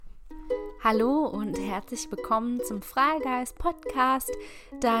Hallo und herzlich willkommen zum Freigeist Podcast,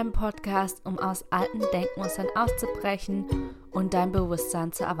 deinem Podcast, um aus alten Denkmustern auszubrechen und dein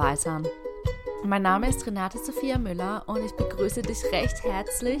Bewusstsein zu erweitern. Mein Name ist Renate Sophia Müller und ich begrüße dich recht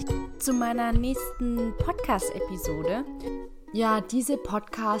herzlich zu meiner nächsten Podcast-Episode. Ja, diese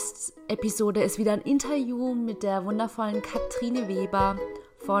Podcast-Episode ist wieder ein Interview mit der wundervollen Katrine Weber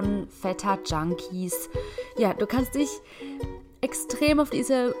von Feta Junkies. Ja, du kannst dich extrem auf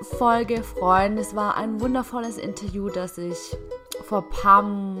diese Folge freuen. Es war ein wundervolles Interview, das ich vor ein paar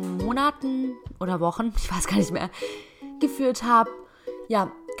Monaten oder Wochen, ich weiß gar nicht mehr, geführt habe.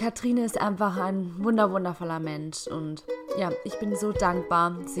 Ja, Katrine ist einfach ein wundervoller Mensch und ja, ich bin so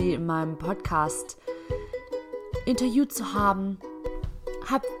dankbar, sie in meinem Podcast interviewt zu haben.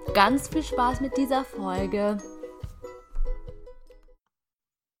 Hab ganz viel Spaß mit dieser Folge.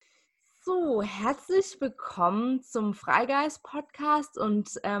 So, herzlich willkommen zum Freigeist-Podcast und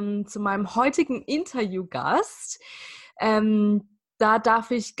zu meinem heutigen Interviewgast. Da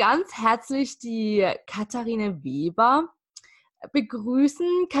darf ich ganz herzlich die Katharine Weber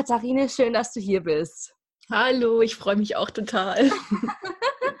begrüßen. Katharine, schön, dass du hier bist. Hallo, ich freue mich auch total.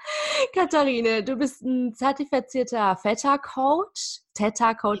 Katharine, du bist ein zertifizierter Theta-Coach,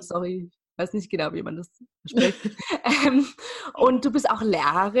 sorry. Ich weiß nicht genau, wie man das spricht. Und du bist auch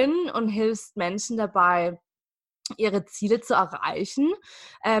Lehrerin und hilfst Menschen dabei, ihre Ziele zu erreichen.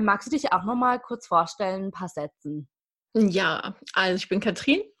 Magst du dich auch noch mal kurz vorstellen, ein paar Sätzen? Ja, also ich bin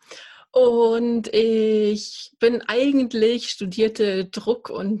Katrin und ich bin eigentlich studierte Druck-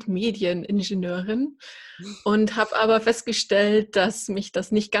 und Medieningenieurin und habe aber festgestellt, dass mich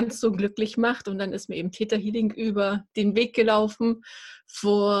das nicht ganz so glücklich macht. Und dann ist mir eben Theta Healing über den Weg gelaufen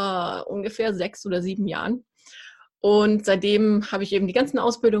vor ungefähr 6 oder 7 Jahren. Und seitdem habe ich eben die ganzen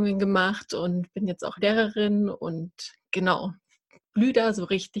Ausbildungen gemacht und bin jetzt auch Lehrerin und genau, blühe da so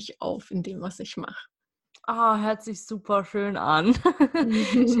richtig auf in dem, was ich mache. Hört sich super schön an.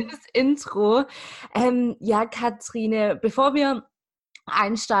 Schönes Intro. Ja, Katrine, bevor wir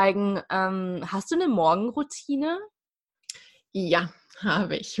einsteigen, hast du eine Morgenroutine? Ja,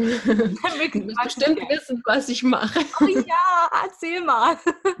 habe ich. Du musst bestimmt wissen, was ich mache. Oh ja, erzähl mal.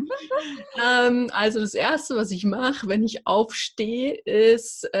 Also das Erste, was ich mache, wenn ich aufstehe,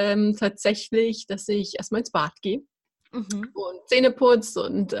 ist tatsächlich, dass ich erstmal ins Bad gehe und Zähne putze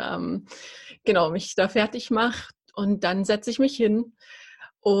und genau, mich da fertig mache. Und dann setze ich mich hin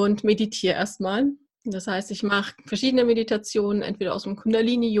und meditiere erstmal. Das heißt, ich mache verschiedene Meditationen, entweder aus dem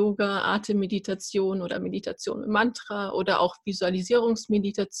Kundalini-Yoga, Atemmeditation oder Meditation mit Mantra oder auch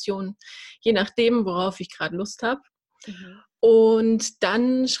Visualisierungsmeditation, je nachdem, worauf ich gerade Lust habe. Und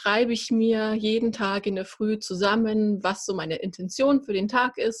dann schreibe ich mir jeden Tag in der Früh zusammen, was so meine Intention für den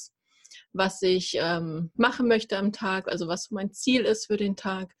Tag ist, was ich machen möchte am Tag, also was so mein Ziel ist für den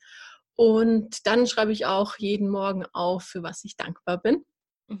Tag. Und dann schreibe ich auch jeden Morgen auf, für was ich dankbar bin.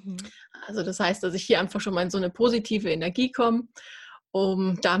 Also das heißt, dass ich hier einfach schon mal in so eine positive Energie komme,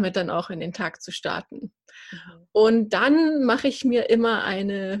 um damit dann auch in den Tag zu starten. Und dann mache ich mir immer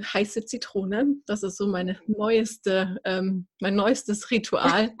eine heiße Zitrone. Das ist so mein neuestes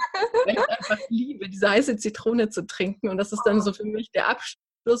Ritual, weil ich einfach liebe, diese heiße Zitrone zu trinken. Und das ist dann so für mich der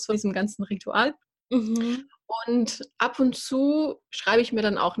Abschluss von diesem ganzen Ritual. Und ab und zu schreibe ich mir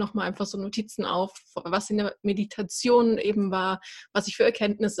dann auch nochmal einfach so Notizen auf, was in der Meditation eben war, was ich für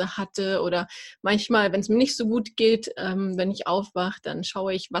Erkenntnisse hatte. Oder manchmal, wenn es mir nicht so gut geht, wenn ich aufwache, dann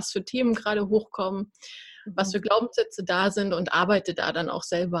schaue ich, was für Themen gerade hochkommen, was für Glaubenssätze da sind und arbeite da dann auch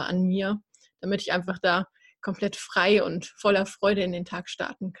selber an mir, damit ich einfach da komplett frei und voller Freude in den Tag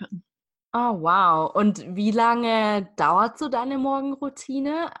starten kann. Oh, wow. Und wie lange dauert so deine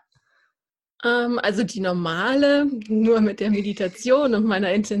Morgenroutine? Also die normale, nur mit der Meditation und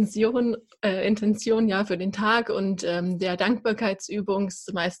meiner Intention ja, für den Tag und der Dankbarkeitsübung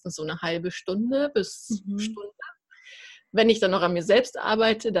ist meistens so eine halbe Stunde bis Stunde. Wenn ich dann noch an mir selbst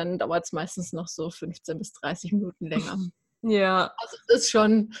arbeite, dann dauert es meistens noch so 15 bis 30 Minuten länger. Ja. Also es ist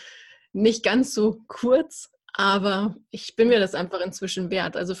schon nicht ganz so kurz, aber ich bin mir das einfach inzwischen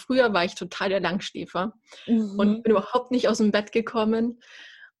wert. Also früher war ich total der Langschläfer und bin überhaupt nicht aus dem Bett gekommen.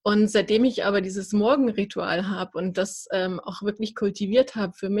 Und seitdem ich aber dieses Morgenritual habe und das auch wirklich kultiviert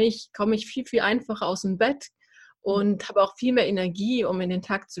habe für mich, komme ich viel einfacher aus dem Bett und habe auch viel mehr Energie, um in den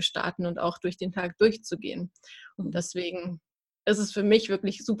Tag zu starten und auch durch den Tag durchzugehen. Und deswegen ist es für mich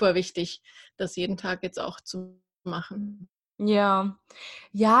wirklich super wichtig, das jeden Tag jetzt auch zu machen. Ja,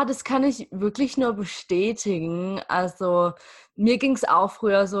 das kann ich wirklich nur bestätigen. Also mir ging es auch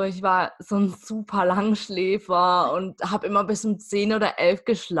früher so, ich war so ein super Langschläfer und habe immer bis um 10 oder 11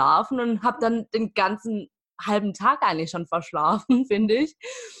 geschlafen und habe dann den ganzen halben Tag eigentlich schon verschlafen, finde ich.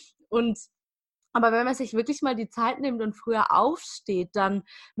 Aber wenn man sich wirklich mal die Zeit nimmt und früher aufsteht, dann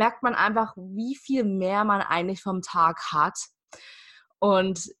merkt man einfach, wie viel mehr man eigentlich vom Tag hat.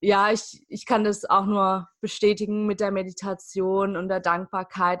 Und ja, ich kann das auch nur bestätigen mit der Meditation und der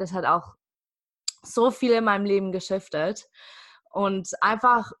Dankbarkeit. Das hat auch so viel in meinem Leben geschiftet. Und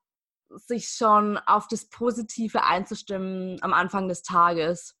einfach sich schon auf das Positive einzustimmen am Anfang des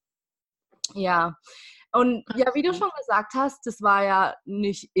Tages. Ja. Und ja, wie du schon gesagt hast, das war ja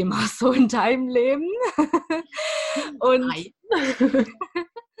nicht immer so in deinem Leben. Und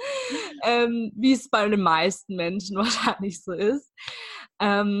wie es bei den meisten Menschen wahrscheinlich so ist.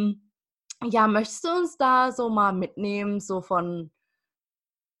 Ja, möchtest du uns da so mal mitnehmen,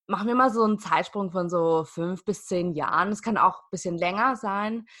 machen wir mal so einen Zeitsprung von so 5 bis 10 Jahren. Es kann auch ein bisschen länger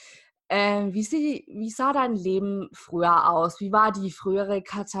sein. Wie sah dein Leben früher aus? Wie war die frühere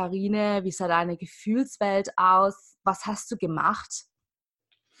Katharine? Wie sah deine Gefühlswelt aus? Was hast du gemacht?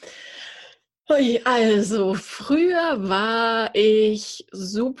 Also, früher war ich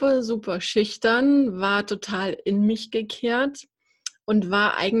super, super schüchtern, war total in mich gekehrt und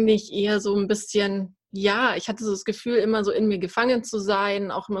war eigentlich eher so ein bisschen, ja, ich hatte so das Gefühl, immer so in mir gefangen zu sein,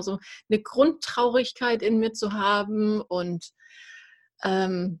 auch immer so eine Grundtraurigkeit in mir zu haben und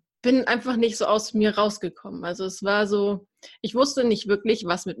bin einfach nicht so aus mir rausgekommen. Also es war so, ich wusste nicht wirklich,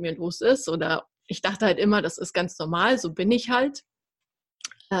 was mit mir los ist, oder ich dachte halt immer, das ist ganz normal, so bin ich halt.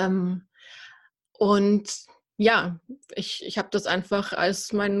 Ähm, und ja, ich habe das einfach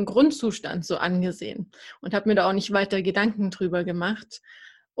als meinen Grundzustand so angesehen und habe mir da auch nicht weiter Gedanken drüber gemacht.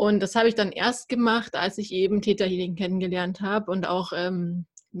 Und das habe ich dann erst gemacht, als ich eben Theta Healing kennengelernt habe und auch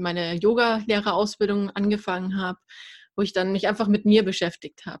meine Yoga-Lehrerausbildung angefangen habe, wo ich dann mich einfach mit mir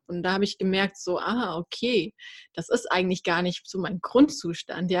beschäftigt habe. Und da habe ich gemerkt, so, okay, das ist eigentlich gar nicht so mein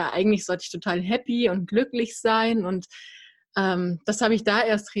Grundzustand. Ja, eigentlich sollte ich total happy und glücklich sein. Und das habe ich da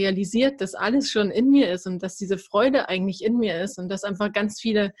erst realisiert, dass alles schon in mir ist und dass diese Freude eigentlich in mir ist und dass einfach ganz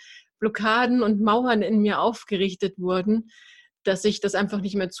viele Blockaden und Mauern in mir aufgerichtet wurden, dass ich das einfach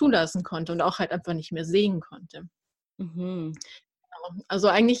nicht mehr zulassen konnte und auch halt einfach nicht mehr sehen konnte. Mhm. Also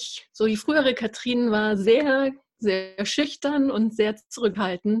eigentlich so die frühere Katrin war sehr, sehr schüchtern und sehr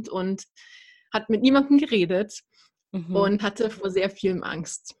zurückhaltend und hat mit niemandem geredet Mhm. und hatte vor sehr vielem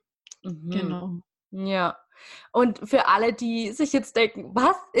Angst. Mhm. Genau. Ja. Und für alle, die sich jetzt denken,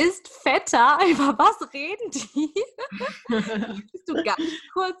 was ist Feta? Über was reden die? Möchtest du ganz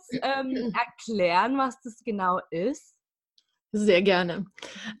kurz erklären, was das genau ist? Sehr gerne.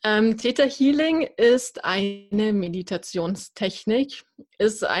 Theta Healing ist eine Meditationstechnik,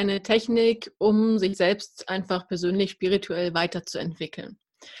 ist eine Technik, um sich selbst einfach persönlich spirituell weiterzuentwickeln.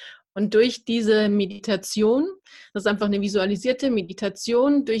 Und durch diese Meditation, das ist einfach eine visualisierte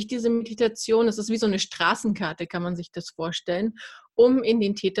Meditation, durch diese Meditation, das ist wie so eine Straßenkarte, kann man sich das vorstellen, um in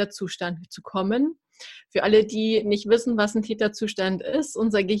den Theta-Zustand zu kommen. Für alle, die nicht wissen, was ein Theta-Zustand ist,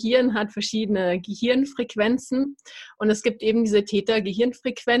 unser Gehirn hat verschiedene Gehirnfrequenzen und es gibt eben diese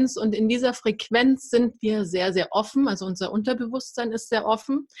Theta-Gehirnfrequenz und in dieser Frequenz sind wir sehr, sehr offen, also unser Unterbewusstsein ist sehr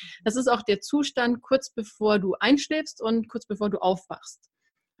offen. Das ist auch der Zustand kurz bevor du einschläfst und kurz bevor du aufwachst.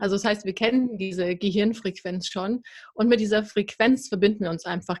 Also das heißt, wir kennen diese Gehirnfrequenz schon und mit dieser Frequenz verbinden wir uns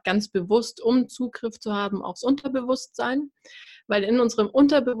einfach ganz bewusst, um Zugriff zu haben aufs Unterbewusstsein, weil in unserem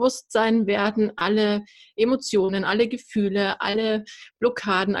Unterbewusstsein werden alle Emotionen, alle Gefühle, alle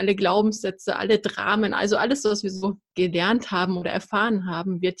Blockaden, alle Glaubenssätze, alle Dramen, also alles, was wir so gelernt haben oder erfahren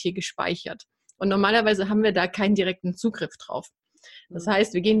haben, wird hier gespeichert. Und normalerweise haben wir da keinen direkten Zugriff drauf. Das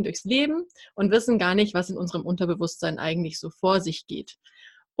heißt, wir gehen durchs Leben und wissen gar nicht, was in unserem Unterbewusstsein eigentlich so vor sich geht.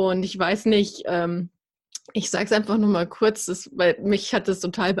 Und ich weiß nicht, ich sage es einfach nur mal kurz, weil mich hat das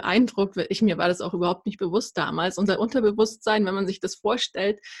total beeindruckt, weil mir war das auch überhaupt nicht bewusst damals. Unser Unterbewusstsein, wenn man sich das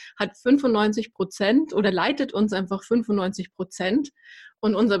vorstellt, hat 95% oder leitet uns einfach 95%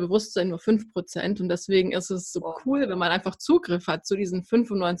 und unser Bewusstsein nur 5%. Und deswegen ist es so cool, wenn man einfach Zugriff hat zu diesen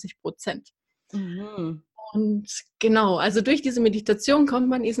 95%. Mhm. Und genau, also durch diese Meditation kommt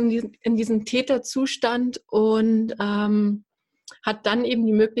man in diesen Täterzustand und hat dann eben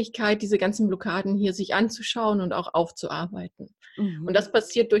die Möglichkeit, diese ganzen Blockaden hier sich anzuschauen und auch aufzuarbeiten. Mhm. Und das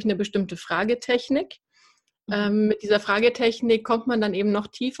passiert durch eine bestimmte Fragetechnik. Mit dieser Fragetechnik kommt man dann eben noch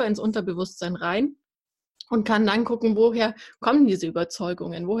tiefer ins Unterbewusstsein rein und kann dann gucken, woher kommen diese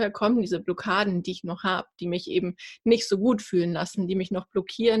Überzeugungen, woher kommen diese Blockaden, die ich noch habe, die mich eben nicht so gut fühlen lassen, die mich noch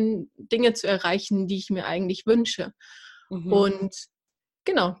blockieren, Dinge zu erreichen, die ich mir eigentlich wünsche. Mhm. Und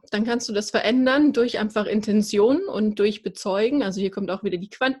genau, dann kannst du das verändern durch einfach Intention und durch Bezeugen. Also hier kommt auch wieder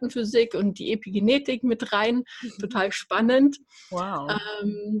die Quantenphysik und die Epigenetik mit rein. Total spannend. Wow.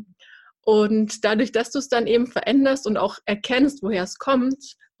 Und dadurch, dass du es dann eben veränderst und auch erkennst, woher es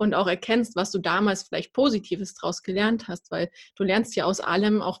kommt und auch erkennst, was du damals vielleicht Positives daraus gelernt hast, weil du lernst ja aus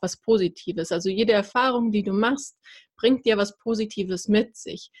allem auch was Positives. Also jede Erfahrung, die du machst, bringt dir was Positives mit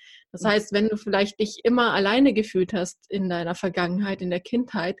sich. Das heißt, wenn du vielleicht dich immer alleine gefühlt hast in deiner Vergangenheit, in der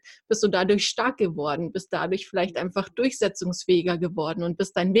Kindheit, bist du dadurch stark geworden, bist dadurch vielleicht einfach durchsetzungsfähiger geworden und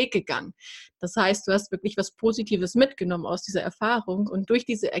bist deinen Weg gegangen. Das heißt, du hast wirklich was Positives mitgenommen aus dieser Erfahrung und durch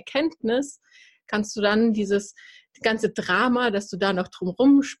diese Erkenntnis kannst du dann dieses ganze Drama, das du da noch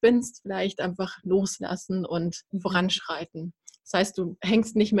drumherum spinnst, vielleicht einfach loslassen und voranschreiten. Das heißt, du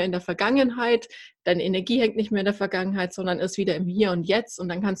hängst nicht mehr in der Vergangenheit, deine Energie hängt nicht mehr in der Vergangenheit, sondern ist wieder im Hier und Jetzt und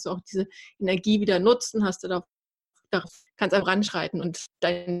dann kannst du auch diese Energie wieder nutzen, hast du darauf kannst einfach ranschreiten und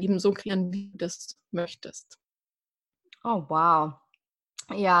dein Leben so kreieren, wie du das möchtest. Oh, wow.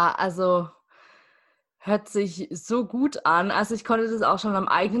 Ja, also hört sich so gut an. Also ich konnte das auch schon am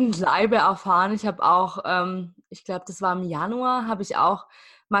eigenen Leibe erfahren. Ich habe auch, ich glaube, das war im Januar, habe ich auch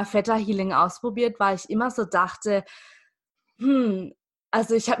mal Theta Healing ausprobiert, weil ich immer so dachte,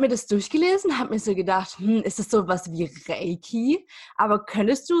 also ich habe mir das durchgelesen, habe mir so gedacht, ist das so was wie Reiki? Aber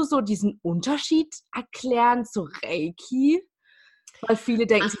könntest du so diesen Unterschied erklären zu Reiki? Weil viele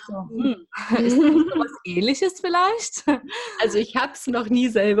denken sich so, ist das so was Ähnliches vielleicht? Also ich habe es noch nie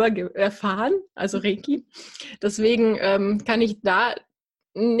selber erfahren, also Reiki. Deswegen kann ich da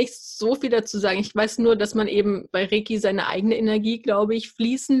nicht so viel dazu sagen. Ich weiß nur, dass man eben bei Reiki seine eigene Energie, glaube ich,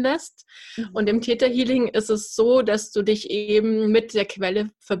 fließen lässt. Und im Theta Healing ist es so, dass du dich eben mit der Quelle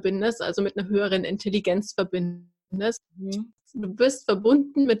verbindest, also mit einer höheren Intelligenz verbindest. Du bist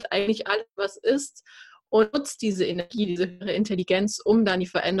verbunden mit eigentlich allem, was ist und nutzt diese Energie, diese höhere Intelligenz, um dann die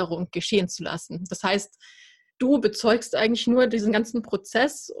Veränderung geschehen zu lassen. Das heißt, du bezeugst eigentlich nur diesen ganzen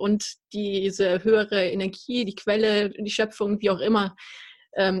Prozess und diese höhere Energie, die Quelle, die Schöpfung, wie auch immer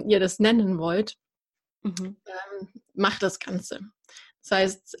ihr das nennen wollt, macht das Ganze. Das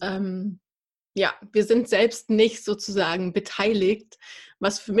heißt, ja, wir sind selbst nicht sozusagen beteiligt,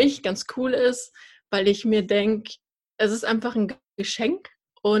 was für mich ganz cool ist, weil ich mir denke, es ist einfach ein Geschenk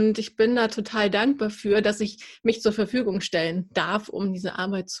und ich bin da total dankbar für, dass ich mich zur Verfügung stellen darf, um diese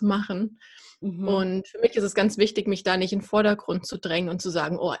Arbeit zu machen. Und für mich ist es ganz wichtig, mich da nicht in den Vordergrund zu drängen und zu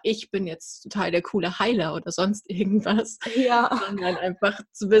sagen, oh, ich bin jetzt total der coole Heiler oder sonst irgendwas, sondern einfach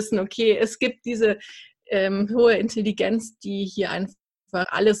zu wissen, okay, es gibt diese hohe Intelligenz, die hier einfach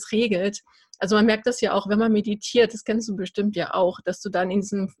alles regelt. Also man merkt das ja auch, wenn man meditiert, das kennst du bestimmt ja auch, dass du dann in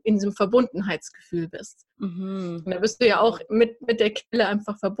diesem Verbundenheitsgefühl bist. Und da bist du ja auch mit der Quelle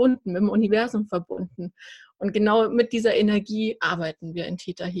einfach verbunden, mit dem Universum verbunden. Und genau mit dieser Energie arbeiten wir in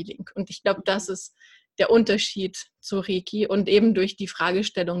Theta Healing. Und ich glaube, das ist der Unterschied zu Reiki und eben durch die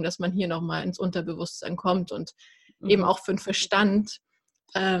Fragestellung, dass man hier nochmal ins Unterbewusstsein kommt und eben auch für den Verstand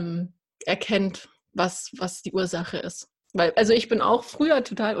erkennt, was die Ursache ist. Weil, also ich bin auch früher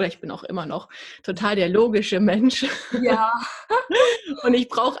total, oder ich bin auch immer noch total der logische Mensch. Ja. Und ich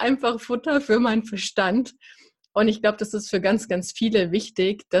brauche einfach Futter für meinen Verstand. Und ich glaube, das ist für ganz, ganz viele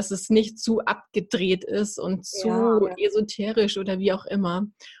wichtig, dass es nicht zu abgedreht ist und zu esoterisch oder wie auch immer.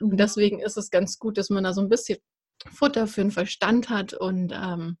 Und deswegen ist es ganz gut, dass man da so ein bisschen Futter für den Verstand hat. Und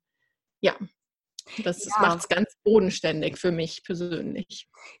das macht es ganz bodenständig für mich persönlich.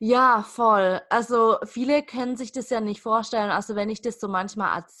 Ja, voll. Also viele können sich das ja nicht vorstellen. Also wenn ich das so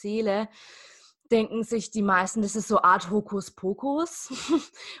manchmal erzähle, denken sich die meisten, das ist so Art Hokuspokus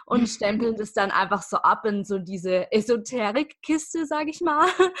und stempeln das dann einfach so ab in so diese Esoterikkiste, sage ich mal.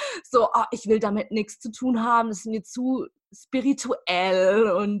 So, oh, ich will damit nichts zu tun haben, das ist mir zu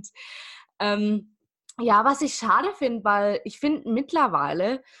spirituell. Und was ich schade finde, weil ich finde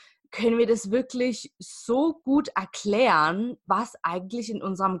mittlerweile können wir das wirklich so gut erklären, was eigentlich in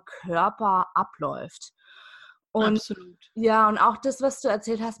unserem Körper abläuft. Und absolut. Ja, und auch das, was du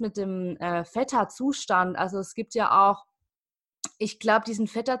erzählt hast mit dem Theta-Zustand, also es gibt ja auch, ich glaube, diesen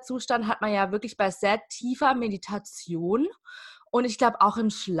Theta-Zustand hat man ja wirklich bei sehr tiefer Meditation und ich glaube auch im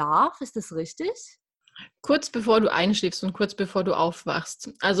Schlaf, ist das richtig? Kurz bevor du einschläfst und kurz bevor du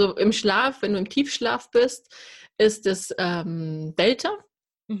aufwachst. Also im Schlaf, wenn du im Tiefschlaf bist, ist es Delta.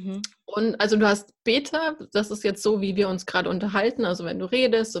 Und also du hast Beta, das ist jetzt so, wie wir uns gerade unterhalten, also wenn du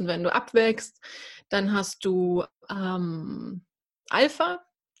redest und wenn du abwächst, dann hast du Alpha,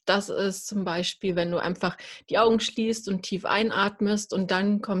 das ist zum Beispiel, wenn du einfach die Augen schließt und tief einatmest und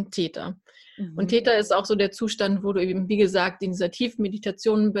dann kommt Theta. Und Theta ist auch so der Zustand, wo du eben, wie gesagt, in dieser tiefen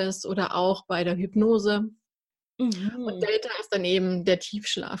Meditation bist oder auch bei der Hypnose. Und Delta ist dann eben der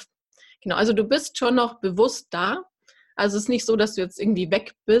Tiefschlaf. Genau, also du bist schon noch bewusst da, Also es ist nicht so, dass du jetzt irgendwie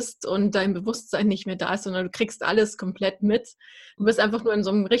weg bist und dein Bewusstsein nicht mehr da ist, sondern du kriegst alles komplett mit. Du bist einfach nur in so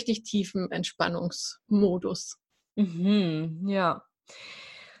einem richtig tiefen Entspannungsmodus. Mhm, ja.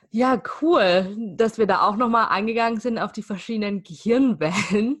 Ja, cool, dass wir da auch nochmal eingegangen sind auf die verschiedenen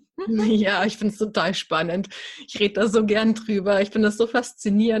Gehirnwellen. Ja, ich finde es total spannend. Ich rede da so gern drüber. Ich finde das so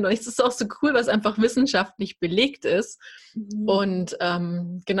faszinierend. Und es ist auch so cool, was einfach wissenschaftlich belegt ist. Mhm. Und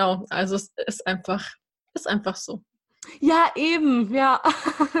genau, also es ist einfach so. Ja, eben, ja.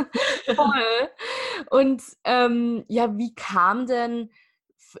 Voll. Und ja, wie kam denn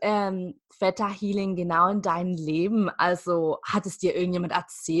Theta Healing genau in dein Leben? Also hat es dir irgendjemand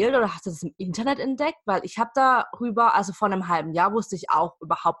erzählt oder hast du es im Internet entdeckt? Weil ich habe darüber, also vor einem halben Jahr wusste ich auch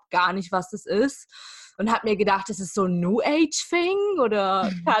überhaupt gar nicht, was das ist und habe mir gedacht, das ist so ein New Age Thing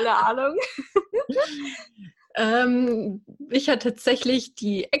oder keine Ahnung. Ich hatte tatsächlich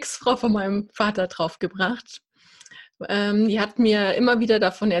die Ex-Frau von meinem Vater draufgebracht. Die hat mir immer wieder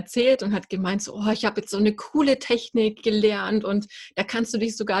davon erzählt und hat gemeint, so, oh, ich habe jetzt so eine coole Technik gelernt und da kannst du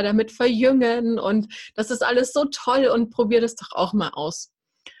dich sogar damit verjüngen und das ist alles so toll und probier das doch auch mal aus.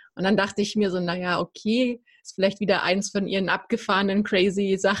 Und dann dachte ich mir so, naja, okay, ist vielleicht wieder eins von ihren abgefahrenen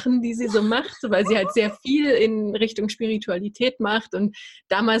crazy Sachen, die sie so macht, weil sie halt sehr viel in Richtung Spiritualität macht. Und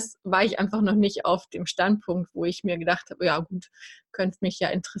damals war ich einfach noch nicht auf dem Standpunkt, wo ich mir gedacht habe, ja gut, könnte mich ja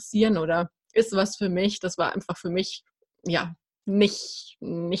interessieren oder ist was für mich. Das war einfach für mich, ja, nicht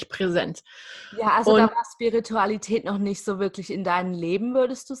präsent. Ja, also da Und war Spiritualität noch nicht so wirklich in deinem Leben,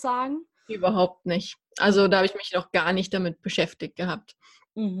 würdest du sagen? überhaupt nicht. Also da habe ich mich noch gar nicht damit beschäftigt gehabt.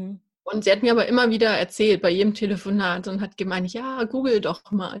 Mhm. Und sie hat mir aber immer wieder erzählt, bei jedem Telefonat und hat gemeint, ja, google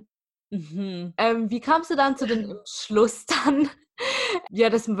doch mal. Mhm. Wie kamst du dann zu dem Entschluss dann, ja,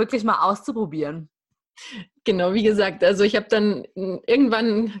 das wirklich mal auszuprobieren? Genau, wie gesagt, also ich habe dann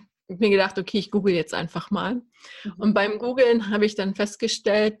irgendwann mir gedacht, okay, ich google jetzt einfach mal. Und Mhm. beim Googlen habe ich dann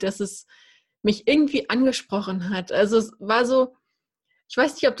festgestellt, dass es mich irgendwie angesprochen hat. Also es war so, ich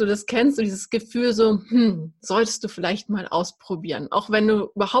weiß nicht, ob du das kennst, so dieses Gefühl so, solltest du vielleicht mal ausprobieren. Auch wenn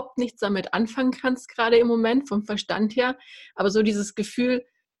du überhaupt nichts damit anfangen kannst, gerade im Moment vom Verstand her. Aber so dieses Gefühl,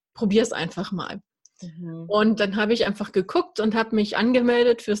 probier es einfach mal. Mhm. Und dann habe ich einfach geguckt und habe mich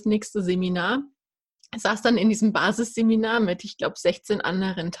angemeldet fürs nächste Seminar. Ich saß dann in diesem Basisseminar mit, ich glaube, 16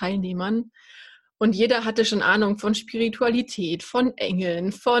 anderen Teilnehmern. Und jeder hatte schon Ahnung von Spiritualität, von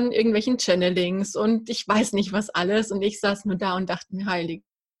Engeln, von irgendwelchen Channelings und ich weiß nicht was alles. Und ich saß nur da und dachte mir, heilige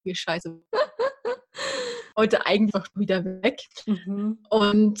Scheiße, heute einfach wieder weg. Mhm.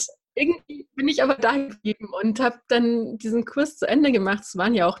 Und irgendwie bin ich aber da geblieben und habe dann diesen Kurs zu Ende gemacht. Es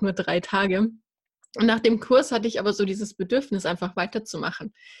waren ja auch nur 3 Tage. Und nach dem Kurs hatte ich aber so dieses Bedürfnis, einfach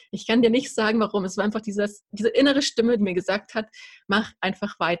weiterzumachen. Ich kann dir nicht sagen, warum. Es war einfach diese innere Stimme, die mir gesagt hat, mach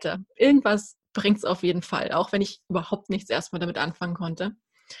einfach weiter. Irgendwas bringt es auf jeden Fall, auch wenn ich überhaupt nichts erstmal damit anfangen konnte.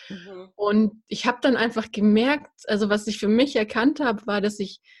 Mhm. Und ich habe dann einfach gemerkt, also was ich für mich erkannt habe, war, dass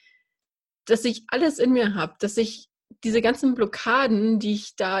ich alles in mir habe, dass ich diese ganzen Blockaden, die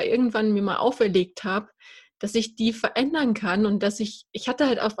ich da irgendwann mir mal auferlegt habe, dass ich die verändern kann und dass ich hatte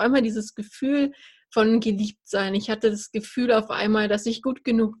halt auf einmal dieses Gefühl von geliebt sein. Ich hatte das Gefühl auf einmal, dass ich gut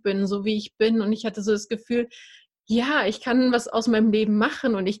genug bin, so wie ich bin. Und ich hatte so das Gefühl, ja, ich kann was aus meinem Leben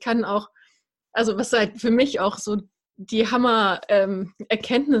machen und ich kann auch, also was halt für mich auch so die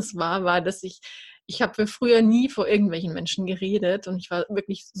Hammer-Erkenntnis war, dass ich habe früher nie vor irgendwelchen Menschen geredet und ich war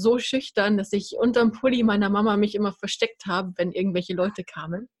wirklich so schüchtern, dass ich unterm Pulli meiner Mama mich immer versteckt habe, wenn irgendwelche Leute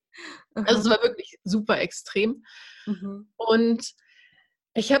kamen. Also Aha. es war wirklich super extrem. Mhm. Und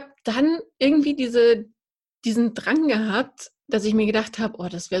ich habe dann irgendwie diesen Drang gehabt, dass ich mir gedacht habe, oh,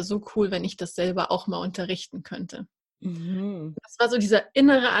 das wäre so cool, wenn ich das selber auch mal unterrichten könnte. Mhm. Das war so dieser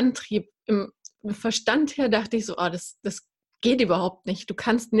innere Antrieb. Im Verstand her dachte ich so, oh, das geht überhaupt nicht. Du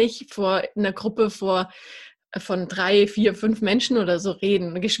kannst nicht vor einer Gruppe von 3, 4, 5 Menschen oder so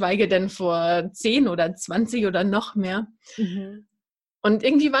reden, geschweige denn vor 10 oder 20 oder noch mehr. Mhm. Und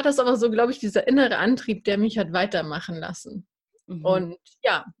irgendwie war das aber so, glaube ich, dieser innere Antrieb, der mich hat weitermachen lassen. Mhm. Und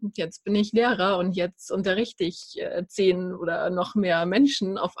ja, jetzt bin ich Lehrer und jetzt unterrichte ich 10 oder noch mehr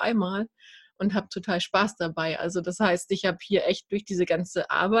Menschen auf einmal und habe total Spaß dabei. Also das heißt, ich habe hier echt durch diese ganze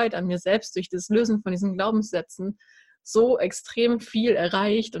Arbeit an mir selbst, durch das Lösen von diesen Glaubenssätzen so extrem viel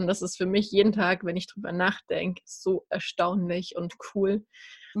erreicht. Und das ist für mich jeden Tag, wenn ich drüber nachdenke, so erstaunlich und cool.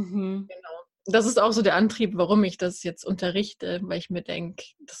 Mhm. Genau. Das ist auch so der Antrieb, warum ich das jetzt unterrichte, weil ich mir denke,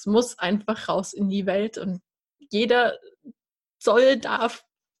 das muss einfach raus in die Welt und jeder darf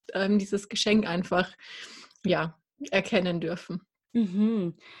dieses Geschenk einfach ja, erkennen dürfen.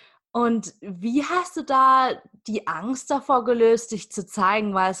 Mhm. Und wie hast du da die Angst davor gelöst, dich zu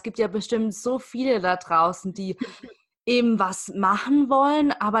zeigen? Weil es gibt ja bestimmt so viele da draußen, die eben was machen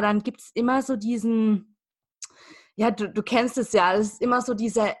wollen, aber dann gibt es immer so diesen, ja, du kennst es ja, es ist immer so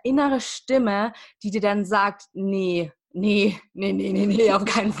diese innere Stimme, die dir dann sagt, nee, auf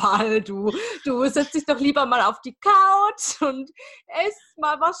keinen Fall. Du setzt dich doch lieber mal auf die Couch und isst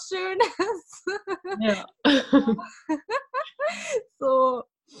mal was Schönes. Ja. So,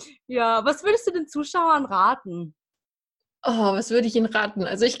 ja, was würdest du den Zuschauern raten? Oh, was würde ich Ihnen raten?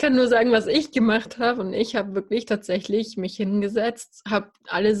 Also ich kann nur sagen, was ich gemacht habe. Und ich habe wirklich tatsächlich mich hingesetzt, habe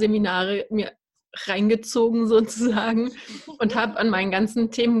alle Seminare mir reingezogen sozusagen und habe an meinen ganzen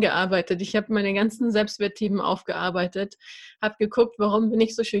Themen gearbeitet. Ich habe meine ganzen Selbstwertthemen aufgearbeitet, habe geguckt, warum bin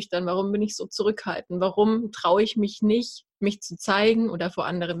ich so schüchtern, warum bin ich so zurückhaltend, warum traue ich mich nicht, mich zu zeigen oder vor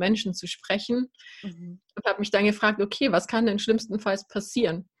anderen Menschen zu sprechen. Und habe mich dann gefragt, okay, was kann denn schlimmstenfalls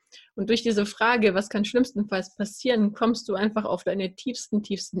passieren? Und durch diese Frage, was kann schlimmstenfalls passieren, kommst du einfach auf deine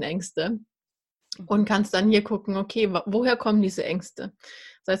tiefsten Ängste und kannst dann hier gucken, okay, woher kommen diese Ängste?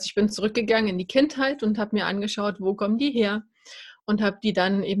 Das heißt, ich bin zurückgegangen in die Kindheit und habe mir angeschaut, wo kommen die her und habe die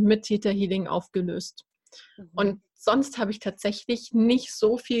dann eben mit Theta Healing aufgelöst. Und sonst habe ich tatsächlich nicht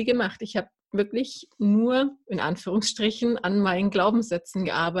so viel gemacht. Ich habe wirklich nur, in Anführungsstrichen, an meinen Glaubenssätzen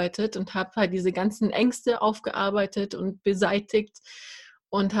gearbeitet und habe halt diese ganzen Ängste aufgearbeitet und beseitigt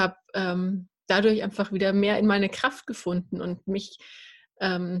und habe dadurch einfach wieder mehr in meine Kraft gefunden und mich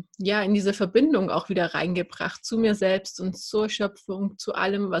ja in diese Verbindung auch wieder reingebracht zu mir selbst und zur Schöpfung, zu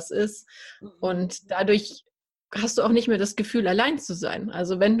allem, was ist. Und dadurch hast du auch nicht mehr das Gefühl, allein zu sein.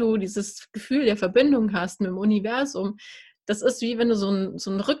 Also wenn du dieses Gefühl der Verbindung hast mit dem Universum, das ist wie wenn du so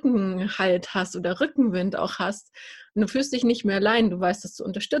einen Rückenhalt hast oder Rückenwind auch hast. Und du fühlst dich nicht mehr allein. Du weißt, dass du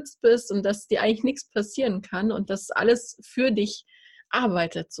unterstützt bist und dass dir eigentlich nichts passieren kann und dass alles für dich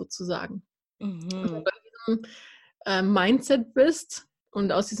arbeitet sozusagen. Und wenn du in diesem Mindset bist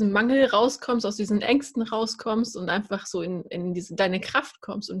und aus diesem Mangel rauskommst, aus diesen Ängsten rauskommst und einfach so in deine Kraft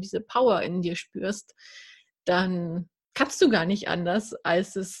kommst und diese Power in dir spürst, dann kannst du gar nicht anders,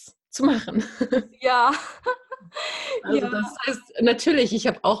 als es zu machen. Ja. Also das heißt, natürlich, ich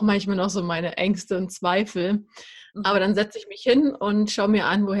habe auch manchmal noch so meine Ängste und Zweifel, aber dann setze ich mich hin und schaue mir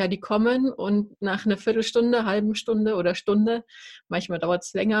an, woher die kommen und nach einer Viertelstunde, halben Stunde oder Stunde, manchmal dauert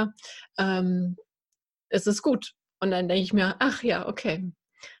es länger, ist es gut. Und dann denke ich mir, ach ja, okay,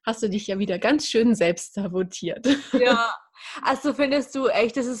 hast du dich ja wieder ganz schön selbst sabotiert. Ja, also findest du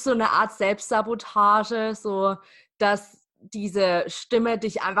echt, das ist so eine Art Selbstsabotage, so dass diese Stimme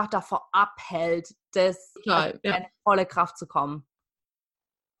dich einfach davor abhält, Total, ja. in volle Kraft zu kommen.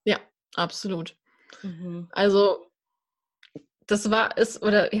 Ja, absolut. Also das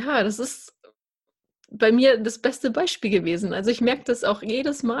ist bei mir das beste Beispiel gewesen. Also ich merke das auch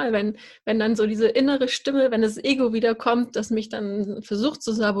jedes Mal, wenn dann so diese innere Stimme, wenn das Ego wieder kommt, das mich dann versucht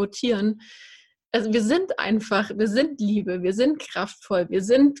zu sabotieren. Also wir sind Liebe, wir sind kraftvoll, wir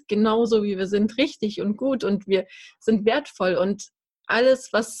sind genauso, wie wir sind, richtig und gut und wir sind wertvoll und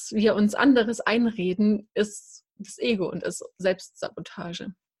alles, was wir uns anderes einreden, ist das Ego und ist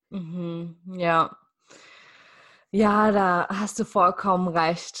Selbstsabotage. Ja. Ja, da hast du vollkommen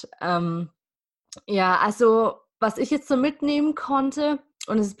recht. Ja, also was ich jetzt so mitnehmen konnte,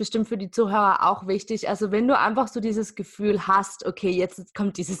 und es ist bestimmt für die Zuhörer auch wichtig, also wenn du einfach so dieses Gefühl hast, okay, jetzt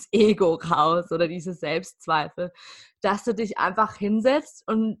kommt dieses Ego raus oder diese Selbstzweifel, dass du dich einfach hinsetzt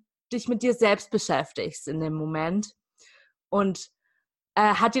und dich mit dir selbst beschäftigst in dem Moment. Und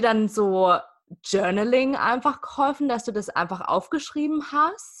hat dir dann so Journaling einfach geholfen, dass du das einfach aufgeschrieben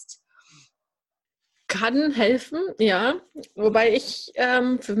hast? Kann helfen, ja. Wobei ich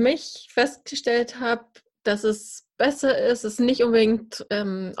für mich festgestellt habe, dass es besser ist, es nicht unbedingt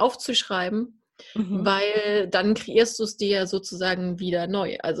aufzuschreiben, weil dann kreierst du es dir ja sozusagen wieder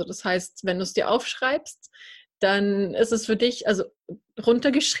neu. Also das heißt, wenn du es dir aufschreibst, dann ist es für dich also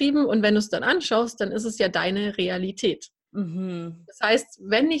runtergeschrieben und wenn du es dann anschaust, dann ist es ja deine Realität. Das heißt,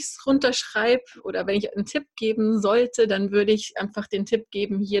 wenn ich es runterschreibe oder wenn ich einen Tipp geben sollte, dann würde ich einfach den Tipp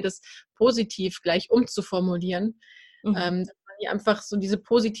geben, hier das positiv gleich umzuformulieren. Dass man hier einfach so diese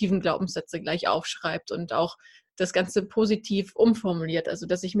positiven Glaubenssätze gleich aufschreibt und auch das Ganze positiv umformuliert. Also,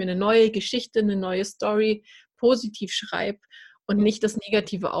 dass ich mir eine neue Geschichte, eine neue Story positiv schreibe und nicht das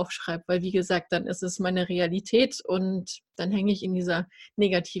Negative aufschreibe, weil wie gesagt, dann ist es meine Realität und dann hänge ich in dieser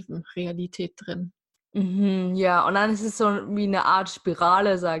negativen Realität drin. Ja, und dann ist es so wie eine Art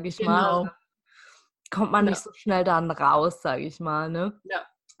Spirale, sage ich mal. Genau. Also kommt man Ja. nicht so schnell dann raus, sage ich mal, ne? Ja.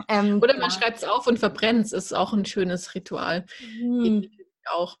 Oder man schreibt es auf und verbrennt es, ist auch ein schönes Ritual.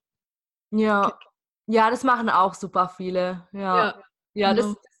 Auch. Ja. Ja, das machen auch super viele. Ja. Ja, Ja, das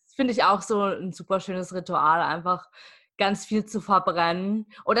genau. finde ich auch so ein super schönes Ritual, einfach ganz viel zu verbrennen.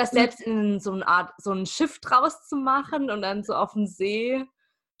 Oder selbst in so eine Art, so ein Schiff draus zu machen und dann so auf dem See.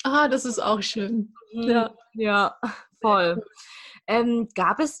 Ah, das ist auch schön. Ja. Ja, voll.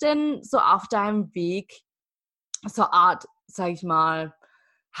 Gab es denn so auf deinem Weg so eine Art, sag ich mal,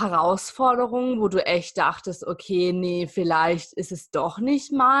 Herausforderungen, wo du echt dachtest, okay, nee, vielleicht ist es doch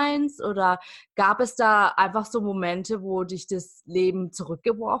nicht meins? Oder gab es da einfach so Momente, wo dich das Leben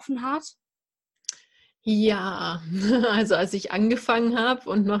zurückgeworfen hat? Ja, also als ich angefangen habe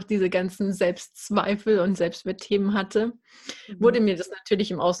und noch diese ganzen Selbstzweifel und Selbstwertthemen hatte, wurde Mhm. mir das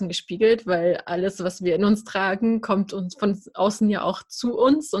natürlich im Außen gespiegelt, weil alles, was wir in uns tragen, kommt uns von außen ja auch zu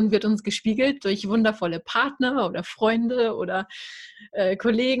uns und wird uns gespiegelt durch wundervolle Partner oder Freunde oder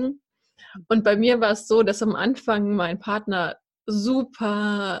Kollegen. Und bei mir war es so, dass am Anfang mein Partner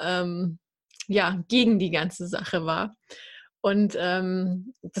super ja, gegen die ganze Sache war. Und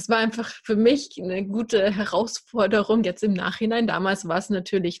das war einfach für mich eine gute Herausforderung jetzt im Nachhinein. Damals war es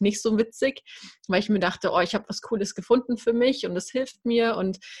natürlich nicht so witzig, weil ich mir dachte, oh, ich habe was Cooles gefunden für mich und es hilft mir.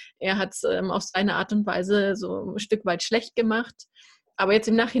 Und er hat es auf seine Art und Weise so ein Stück weit schlecht gemacht. Aber jetzt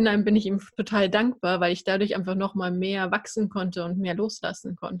im Nachhinein bin ich ihm total dankbar, weil ich dadurch einfach noch mal mehr wachsen konnte und mehr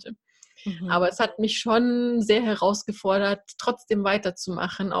loslassen konnte. Mhm. Aber es hat mich schon sehr herausgefordert, trotzdem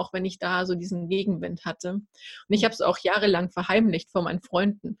weiterzumachen, auch wenn ich da so diesen Gegenwind hatte. Und ich habe es auch jahrelang verheimlicht vor meinen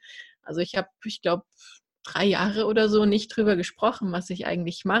Freunden. Also ich habe, ich glaube, 3 Jahre oder so nicht drüber gesprochen, was ich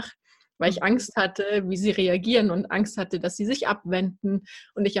eigentlich mache, weil ich Mhm. Angst hatte, wie sie reagieren und Angst hatte, dass sie sich abwenden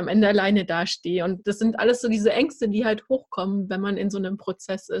und ich am Ende alleine dastehe. Und das sind alles so diese Ängste, die halt hochkommen, wenn man in so einem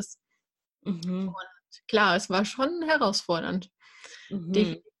Prozess ist. Mhm. Und klar, es war schon herausfordernd.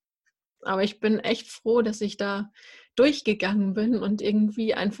 Mhm. Aber ich bin echt froh, dass ich da durchgegangen bin und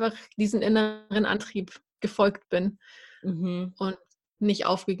irgendwie einfach diesen inneren Antrieb gefolgt bin Mhm. und nicht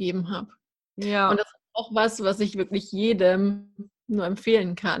aufgegeben habe. Und Ja. das ist auch was, was ich wirklich jedem nur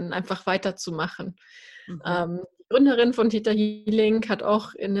empfehlen kann, einfach weiterzumachen. Mhm. Die Gründerin von Theta Healing hat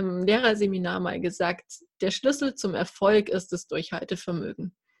auch in einem Lehrerseminar mal gesagt, der Schlüssel zum Erfolg ist das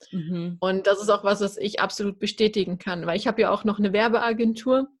Durchhaltevermögen. Mhm. Und das ist auch was, was ich absolut bestätigen kann, weil ich habe ja auch noch eine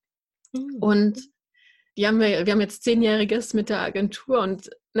Werbeagentur Mhm. und wir haben jetzt 10-Jähriges mit der Agentur und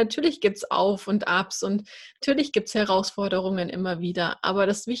natürlich gibt es Auf und Abs und natürlich gibt es Herausforderungen immer wieder. Aber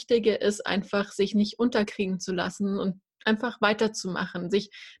das Wichtige ist einfach, sich nicht unterkriegen zu lassen und einfach weiterzumachen,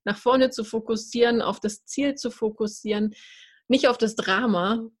 sich nach vorne zu fokussieren, auf das Ziel zu fokussieren, nicht auf das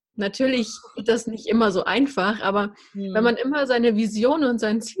Drama. Natürlich geht das nicht immer so einfach, aber wenn Mhm. man immer seine Vision und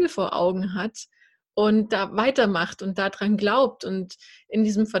sein Ziel vor Augen hat und da weitermacht und daran glaubt und in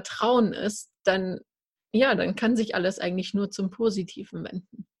diesem Vertrauen ist, dann ja, dann kann sich alles eigentlich nur zum Positiven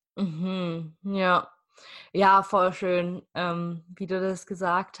wenden. Mhm. Ja. Ja, voll schön, wie du das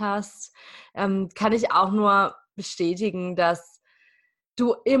gesagt hast. Kann ich auch nur bestätigen, dass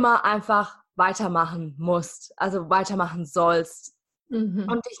du immer einfach weitermachen musst, also weitermachen sollst Mhm.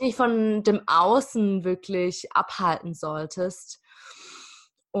 und dich nicht von dem Außen wirklich abhalten solltest.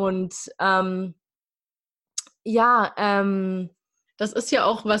 Und ja, Das ist ja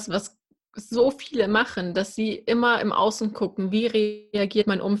auch was, was so viele machen, dass sie immer im Außen gucken, wie reagiert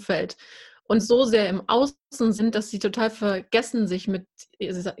mein Umfeld und so sehr im Außen sind, dass sie total vergessen, sich mit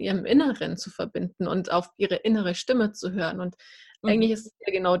ihrem Inneren zu verbinden und auf ihre innere Stimme zu hören. Und mhm, eigentlich ist es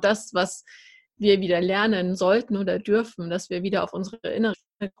ja genau das, was wir wieder lernen sollten oder dürfen, dass wir wieder auf unsere innere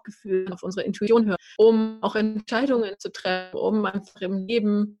Gefühle, auf unsere Intuition hören, um auch Entscheidungen zu treffen, um einfach im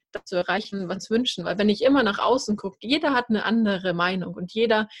Leben das zu erreichen, was wir wünschen. Weil wenn ich immer nach außen gucke, jeder hat eine andere Meinung und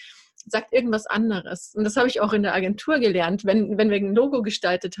jeder sagt irgendwas anderes. Und das habe ich auch in der Agentur gelernt, wenn wir ein Logo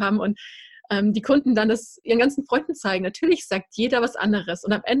gestaltet haben und die Kunden dann das ihren ganzen Freunden zeigen. Natürlich sagt jeder was anderes.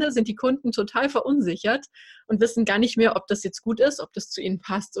 Und am Ende sind die Kunden total verunsichert und wissen gar nicht mehr, ob das jetzt gut ist, ob das zu ihnen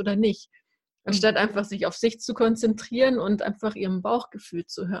passt oder nicht. Anstatt mhm. einfach sich auf sich zu konzentrieren und einfach ihrem Bauchgefühl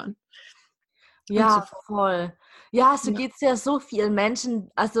zu hören und zu Ja, voll. Ja, so ja. geht's ja so vielen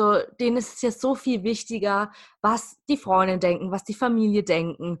Menschen, also denen ist es ja so viel wichtiger, was die Freunde denken, was die Familie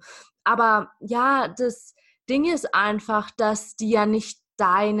denken. Aber ja, das Ding ist einfach, dass die ja nicht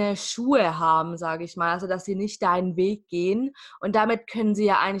deine Schuhe haben, sage ich mal, also dass sie nicht deinen Weg gehen und damit können sie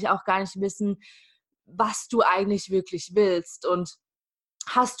ja eigentlich auch gar nicht wissen, was du eigentlich wirklich willst. Und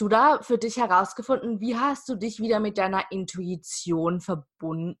hast du da für dich herausgefunden, wie hast du dich wieder mit deiner Intuition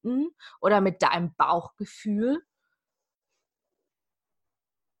verbunden oder mit deinem Bauchgefühl?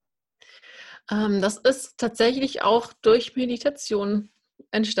 Das ist tatsächlich auch durch Meditation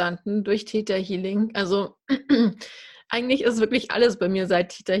entstanden, durch Theta Healing. Also eigentlich ist wirklich alles bei mir seit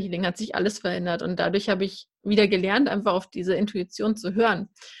Theta Healing, hat sich alles verändert. Und dadurch habe ich wieder gelernt, einfach auf diese Intuition zu hören.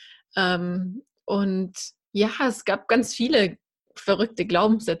 Und Ja, es gab ganz viele verrückte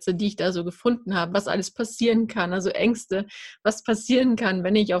Glaubenssätze, die ich da so gefunden habe, was alles passieren kann, also Ängste, was passieren kann,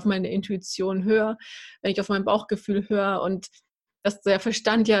 wenn ich auf meine Intuition höre, wenn ich auf mein Bauchgefühl höre und dass der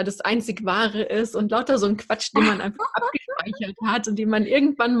Verstand ja das einzig Wahre ist und lauter so ein Quatsch, den man einfach abgespeichert hat und den man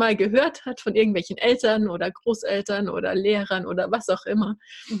irgendwann mal gehört hat von irgendwelchen Eltern oder Großeltern oder Lehrern oder was auch immer.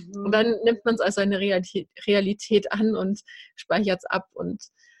 Und dann nimmt man es als eine Realität an und speichert es ab und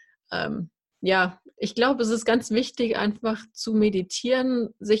ja, ich glaube, es ist ganz wichtig, einfach zu meditieren,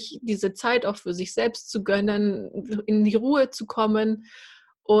 sich diese Zeit auch für sich selbst zu gönnen, in die Ruhe zu kommen.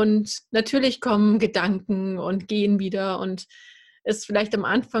 Und natürlich kommen Gedanken und gehen wieder und ist vielleicht am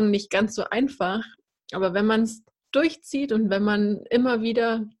Anfang nicht ganz so einfach. Aber wenn man es durchzieht und wenn man immer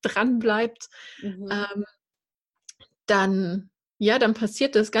wieder dran bleibt, ähm, dann, ja, dann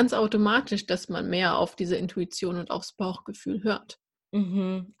passiert das ganz automatisch, dass man mehr auf diese Intuition und aufs Bauchgefühl hört.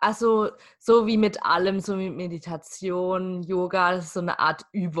 Also so wie mit allem, so wie Meditation, Yoga, das ist so eine Art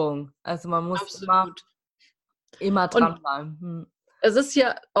Übung. Also man muss Absolut. immer Und dranbleiben. es ist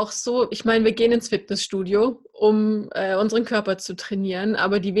ja auch so, ich meine, wir gehen ins Fitnessstudio, um unseren Körper zu trainieren,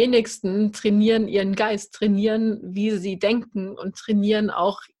 aber die wenigsten trainieren ihren Geist, trainieren, wie sie denken und trainieren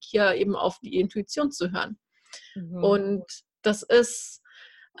auch hier eben auf die Intuition zu hören. Und das ist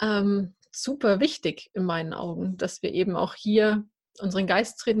super wichtig in meinen Augen, dass wir eben auch hier unseren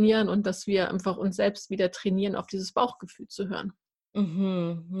Geist trainieren und dass wir einfach uns selbst wieder trainieren, auf dieses Bauchgefühl zu hören.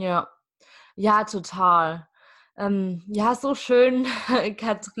 Ja. Ja, total. Ja, so schön,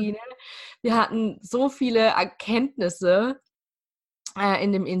 Kathrine. Wir hatten so viele Erkenntnisse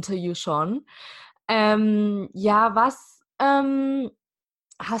in dem Interview schon. Ja,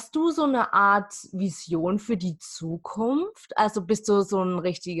 hast du so eine Art Vision für die Zukunft? Also bist du so ein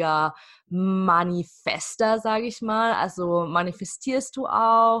richtiger Manifester, sage ich mal? Also manifestierst du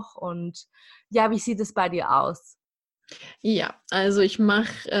auch? Und ja, wie sieht es bei dir aus? Ja, also ich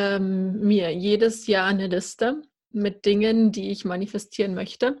mache mir jedes Jahr eine Liste mit Dingen, die ich manifestieren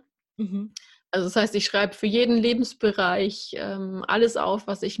möchte. Mhm. Also das heißt, ich schreibe für jeden Lebensbereich alles auf,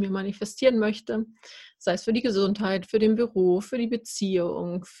 was ich mir manifestieren möchte. Sei es für die Gesundheit, für den Beruf, für die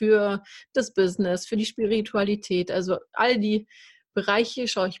Beziehung, für das Business, für die Spiritualität. Also all die Bereiche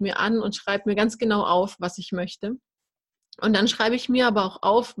schaue ich mir an und schreibe mir ganz genau auf, was ich möchte. Und dann schreibe ich mir aber auch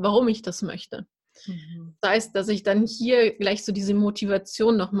auf, warum ich das möchte. Das heißt, dass ich dann hier gleich so diese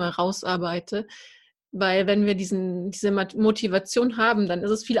Motivation nochmal rausarbeite, weil wenn wir diese Motivation haben, dann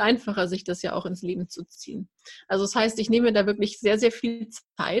ist es viel einfacher, sich das ja auch ins Leben zu ziehen. Also das heißt, ich nehme da wirklich sehr, sehr viel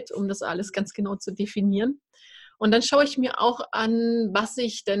Zeit, um das alles ganz genau zu definieren. Und dann schaue ich mir auch an, was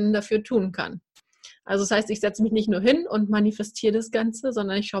ich denn dafür tun kann. Also das heißt, ich setze mich nicht nur hin und manifestiere das Ganze,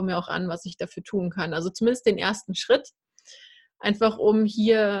 sondern ich schaue mir auch an, was ich dafür tun kann. Also zumindest den ersten Schritt, einfach um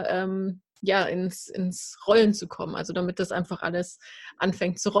hier ja, ins Rollen zu kommen. Also damit das einfach alles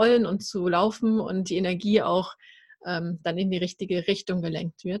anfängt zu rollen und zu laufen und die Energie auch dann in die richtige Richtung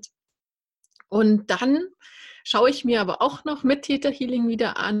gelenkt wird. Und dann schaue ich mir aber auch noch mit Theta Healing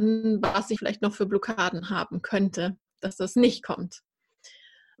wieder an, was ich vielleicht noch für Blockaden haben könnte, dass das nicht kommt.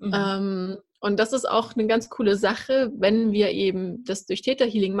 Und das ist auch eine ganz coole Sache, wenn wir eben das durch Theta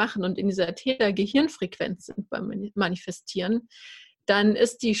Healing machen und in dieser Theta-Gehirnfrequenz sind beim Manifestieren, dann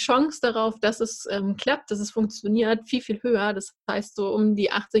ist die Chance darauf, dass es klappt, dass es funktioniert, viel, viel höher. Das heißt so um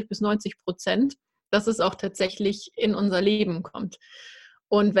die 80-90%, dass es auch tatsächlich in unser Leben kommt.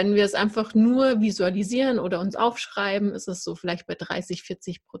 Und wenn wir es einfach nur visualisieren oder uns aufschreiben, ist es so vielleicht bei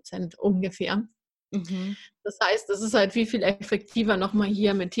 30-40% ungefähr. Das heißt, es ist halt viel, viel effektiver, nochmal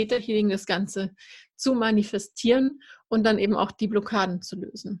hier mit Theta Healing das Ganze zu manifestieren und dann eben auch die Blockaden zu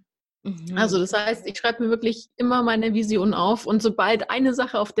lösen. Also das heißt, ich schreibe mir wirklich immer meine Vision auf und sobald eine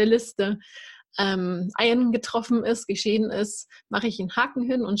Sache auf der Liste eingetroffen ist, geschehen ist, mache ich einen Haken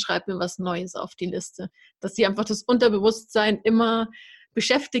hin und schreibe mir was Neues auf die Liste. Dass hier einfach das Unterbewusstsein immer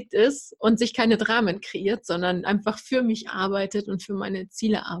beschäftigt ist und sich keine Dramen kreiert, sondern einfach für mich arbeitet und für meine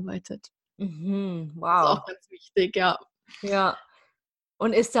Ziele arbeitet. Das ist Wow. auch ganz wichtig, ja. Ja.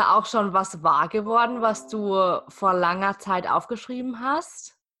 Und ist da auch schon was wahr geworden, was du vor langer Zeit aufgeschrieben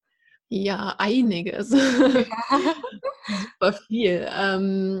hast? Ja, einiges. Super viel.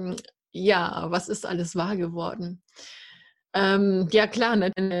 Ja, was ist alles wahr geworden? Ja klar,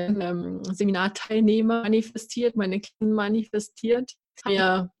 meine Seminarteilnehmer manifestiert, meine Klienten manifestiert.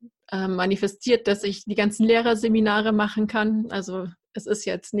 Mir manifestiert, dass ich die ganzen Lehrerseminare machen kann. Also es ist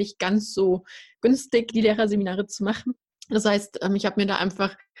jetzt nicht ganz so günstig, die Lehrerseminare zu machen. Das heißt, ich habe mir da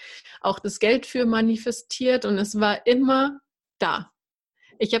einfach auch das Geld für manifestiert und es war immer da.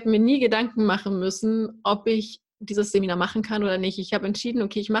 Ich habe mir nie Gedanken machen müssen, ob ich dieses Seminar machen kann oder nicht. Ich habe entschieden,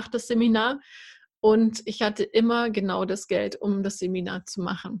 okay, ich mache das Seminar und ich hatte immer genau das Geld, um das Seminar zu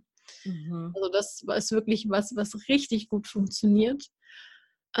machen. Also das ist wirklich was richtig gut funktioniert.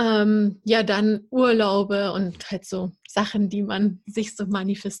 Ja, dann Urlaube und halt so Sachen, die man sich so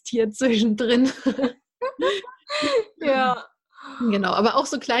manifestiert zwischendrin. Ja. Genau, aber auch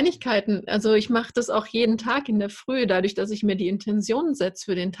so Kleinigkeiten. Also ich mache das auch jeden Tag in der Früh, dadurch, dass ich mir die Intention setze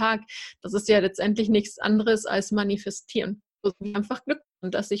für den Tag. Das ist ja letztendlich nichts anderes als manifestieren. Also einfach Glück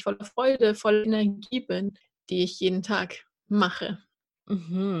und dass ich voller Freude, voller Energie bin, die ich jeden Tag mache.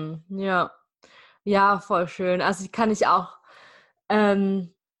 Ja. Ja, voll schön. Also kann ich auch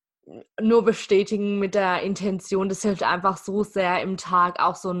ähm, nur bestätigen mit der Intention. Das hilft einfach so sehr im Tag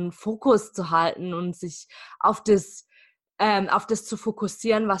auch so einen Fokus zu halten und sich auf das zu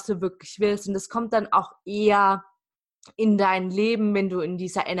fokussieren, was du wirklich willst. Und das kommt dann auch eher in dein Leben, wenn du in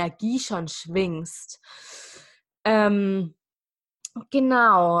dieser Energie schon schwingst.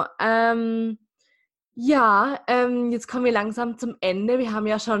 Genau. Ja, jetzt kommen wir langsam zum Ende. Wir haben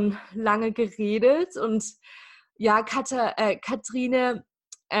ja schon lange geredet und ja, Katharine,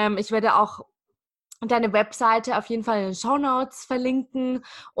 ich werde auch deine Webseite auf jeden Fall in den Shownotes verlinken.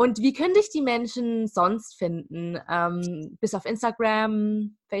 Und wie können dich die Menschen sonst finden? Bis auf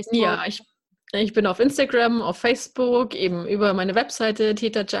Instagram, Facebook? Ja, ich bin auf Instagram, auf Facebook, eben über meine Webseite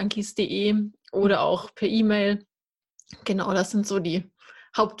theta-junkies.de oder auch per E-Mail. Genau, das sind so die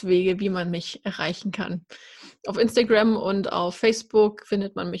Hauptwege, wie man mich erreichen kann. Auf Instagram und auf Facebook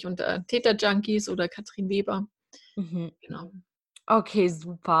findet man mich unter theta-junkies oder Katrin Weber. Genau. Okay,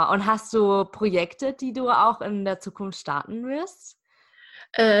 super. Und hast du Projekte, die du auch in der Zukunft starten wirst?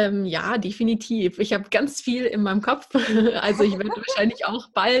 Ja, definitiv. Ich habe ganz viel in meinem Kopf. Also ich werde wahrscheinlich auch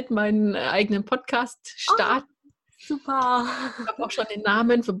bald meinen eigenen Podcast starten. Oh, super. Ich habe auch schon den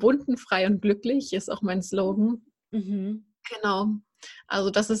Namen verbunden, frei und glücklich, ist auch mein Slogan. Genau. Also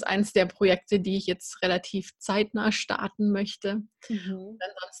das ist eins der Projekte, die ich jetzt relativ zeitnah starten möchte.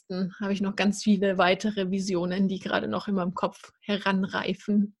 Ansonsten habe ich noch ganz viele weitere Visionen, die gerade noch in meinem Kopf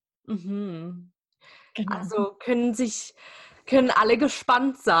heranreifen. Genau. Also können alle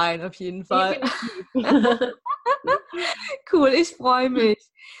gespannt sein, auf jeden Fall. Cool, ich freue mich.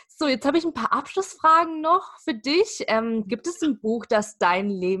 So, jetzt habe ich ein paar Abschlussfragen noch für dich. Gibt es ein Buch, das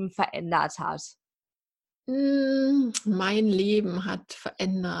dein Leben verändert hat? Mein Leben hat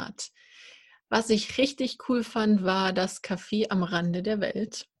verändert. Was ich richtig cool fand, war das Café am Rande der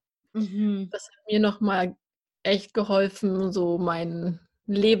Welt. Das hat mir nochmal echt geholfen, so meinen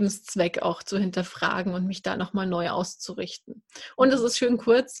Lebenszweck auch zu hinterfragen und mich da nochmal neu auszurichten. Und es ist schön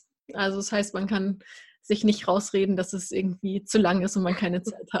kurz. Also das heißt, man kann sich nicht rausreden, dass es irgendwie zu lang ist und man keine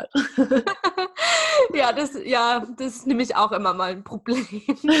Zeit hat. Ja, das ist nämlich auch immer mal ein Problem.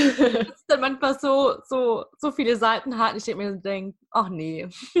 Dass es dann manchmal so viele Seiten hat und ich denke, ach nee.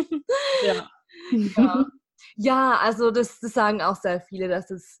 Ja. Ja, also das sagen auch sehr viele,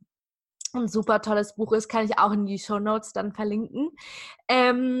 dass es ein super tolles Buch ist, kann ich auch in die Shownotes dann verlinken.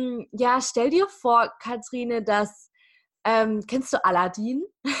 Ja, stell dir vor, Katharine, kennst du Aladdin?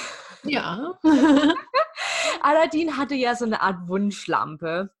 Ja. Aladdin hatte ja so eine Art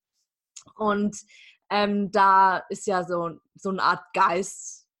Wunschlampe und da ist ja so eine Art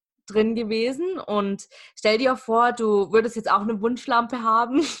Geist drin gewesen und stell dir vor, du würdest jetzt auch eine Wunschlampe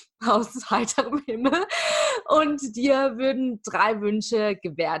haben aus heiterem Himmel und dir würden 3 Wünsche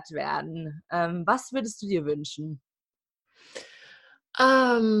gewährt werden. Was würdest du dir wünschen?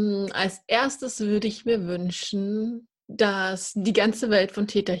 Als erstes würde ich mir wünschen, dass die ganze Welt von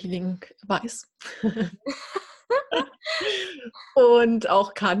Theta Healing weiß und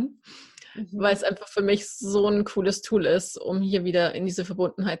auch kann, weil es einfach für mich so ein cooles Tool ist, um hier wieder in diese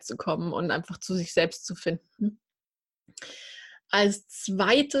Verbundenheit zu kommen und einfach zu sich selbst zu finden. Als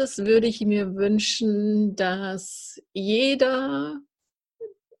zweites würde ich mir wünschen, dass jeder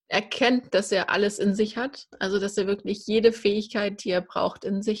erkennt, dass er alles in sich hat, also dass er wirklich jede Fähigkeit, die er braucht,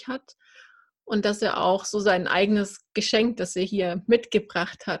 in sich hat und dass er auch so sein eigenes Geschenk, das er hier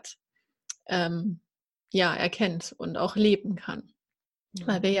mitgebracht hat, erkennt und auch leben kann.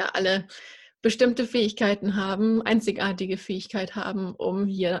 Weil wir ja alle bestimmte Fähigkeiten haben, einzigartige Fähigkeit haben, um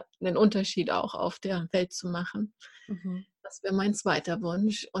hier einen Unterschied auch auf der Welt zu machen. Das wäre mein zweiter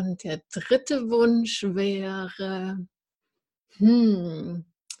Wunsch. Und der dritte Wunsch wäre, das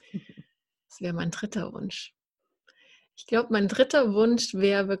wäre mein dritter Wunsch. Ich glaube, mein dritter Wunsch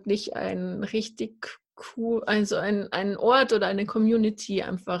wäre wirklich ein richtig cool, also ein Ort oder eine Community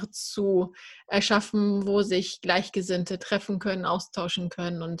einfach zu erschaffen, wo sich Gleichgesinnte treffen können, austauschen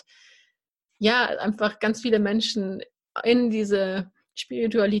können und ja, einfach ganz viele Menschen in diese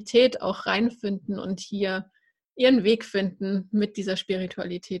Spiritualität auch reinfinden und hier ihren Weg finden, mit dieser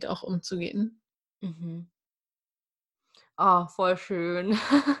Spiritualität auch umzugehen. Mhm. Oh, voll schön.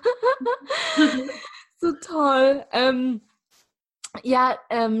 So toll.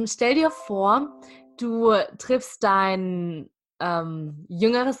 Stell dir vor, du triffst dein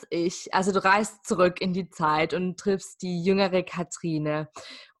jüngeres Ich, also du reist zurück in die Zeit und triffst die jüngere Kathrine.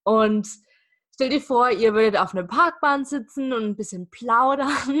 Und stell dir vor, ihr würdet auf einer Parkbank sitzen und ein bisschen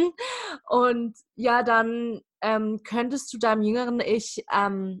plaudern. Und ja, dann könntest du deinem jüngeren Ich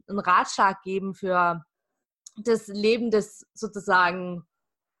einen Ratschlag geben für das Leben, das sozusagen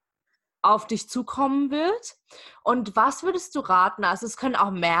auf dich zukommen wird. Und was würdest du raten? Also es können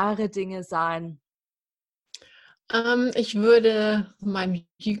auch mehrere Dinge sein. Ich würde meinem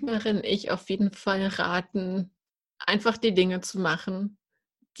jüngeren Ich auf jeden Fall raten, einfach die Dinge zu machen,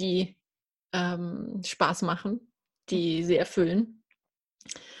 die Spaß machen, die sie erfüllen.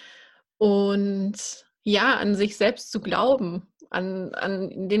 Und ja, an sich selbst zu glauben, an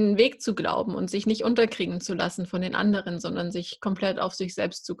den Weg zu glauben und sich nicht unterkriegen zu lassen von den anderen, sondern sich komplett auf sich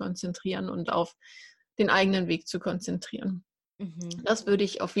selbst zu konzentrieren und auf den eigenen Weg zu konzentrieren. Mhm. Das würde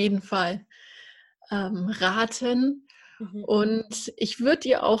ich auf jeden Fall raten. Mhm. Und ich würde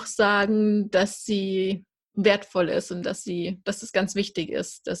ihr auch sagen, dass sie wertvoll ist und dass es ganz wichtig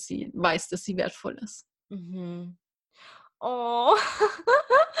ist, dass sie weiß, dass sie wertvoll ist. Mhm. Oh,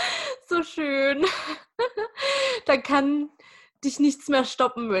 so schön. Da kann dich nichts mehr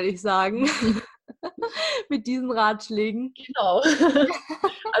stoppen, würde ich sagen, mit diesen Ratschlägen. Genau.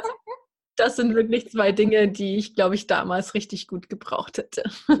 Also das sind wirklich 2 Dinge, die ich, glaube ich, damals richtig gut gebraucht hätte.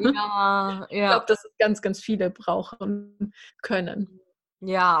 Ja, Ich glaube, ja. dass es ganz, ganz viele brauchen können.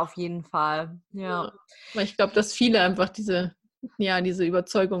 Ja, auf jeden Fall. Ja. Ja. Weil ich glaube, dass viele einfach diese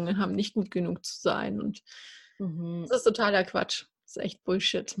Überzeugungen haben, nicht gut genug zu sein. Und Mhm. das ist totaler Quatsch. Das ist echt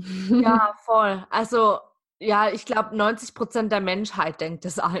Bullshit. Ja, voll. Also, ja, ich glaube, 90% der Menschheit denkt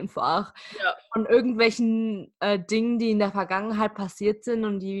das einfach. Ja. Von irgendwelchen Dingen, die in der Vergangenheit passiert sind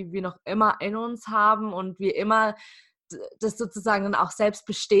und die wir noch immer in uns haben und wir immer das sozusagen dann auch selbst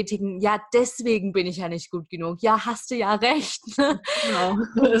bestätigen, ja, deswegen bin ich ja nicht gut genug. Ja, hast du ja recht. Genau.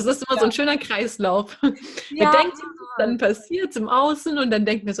 Es ist immer so ein schöner Kreislauf. Wir Ja, denken, dann passiert es im Außen und dann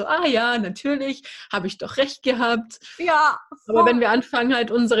denken wir so, ah ja, natürlich, habe ich doch recht gehabt. ja, Aber wenn voll. wir anfangen,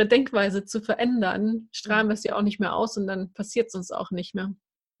 halt unsere Denkweise zu verändern, strahlen wir es ja auch nicht mehr aus und dann passiert es uns auch nicht mehr.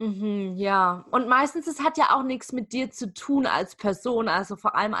 Mhm, ja, und meistens, es hat ja auch nichts mit dir zu tun als Person, also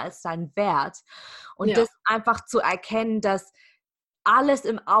vor allem als dein Wert. Und Ja, das einfach zu erkennen, dass alles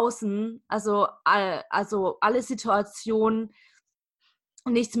im Außen, also alle Situationen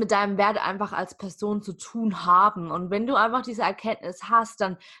nichts mit deinem Wert einfach als Person zu tun haben. Und wenn du einfach diese Erkenntnis hast,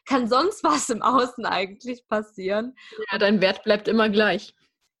 dann kann sonst was im Außen eigentlich passieren. ja, dein Wert bleibt immer gleich.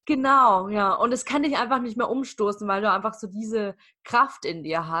 Genau, ja. Und es kann dich einfach nicht mehr umstoßen, weil du einfach so diese Kraft in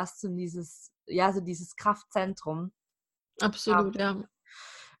dir hast und so dieses Kraftzentrum. Ja. Absolut, ja. So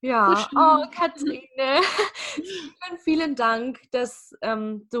Ja, oh, schön. Kathrine, vielen, vielen Dank, dass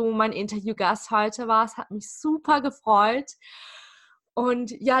du mein Interviewgast heute warst. Hat mich super gefreut.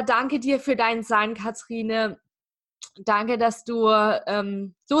 Und ja, danke dir für dein Sein, Kathrine. Danke, dass du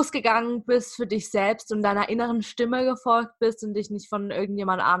losgegangen bist für dich selbst und deiner inneren Stimme gefolgt bist und dich nicht von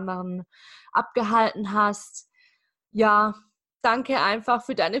irgendjemand anderen abgehalten hast. Ja, danke einfach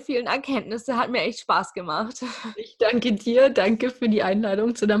für deine vielen Erkenntnisse. Hat mir echt Spaß gemacht. Ich danke dir, danke für die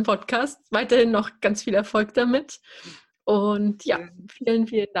Einladung zu deinem Podcast. Weiterhin noch ganz viel Erfolg damit. Und ja, vielen,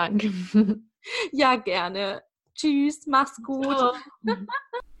 vielen Dank. Ja, gerne. Tschüss, mach's gut. Ciao.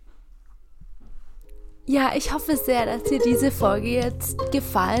 Ja, ich hoffe sehr, dass dir diese Folge jetzt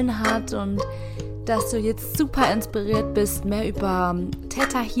gefallen hat und dass du jetzt super inspiriert bist, mehr über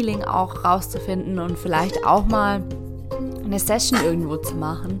Theta Healing auch rauszufinden und vielleicht auch mal eine Session irgendwo zu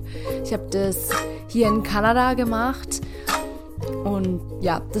machen. Ich habe das hier in Kanada gemacht und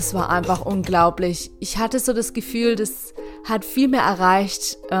ja, das war einfach unglaublich. Ich hatte so das Gefühl, das hat viel mehr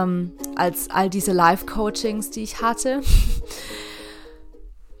erreicht als all diese Live-Coachings, die ich hatte.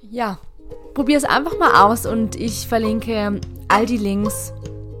 Ja, probier es einfach mal aus und ich verlinke all die Links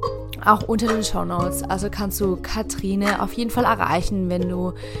auch unter den Shownotes. Also kannst du Kathrine auf jeden Fall erreichen, wenn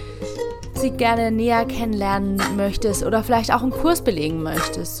du sie gerne näher kennenlernen möchtest oder vielleicht auch einen Kurs belegen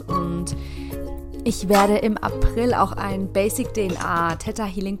möchtest. Und ich werde im April auch einen Basic DNA Theta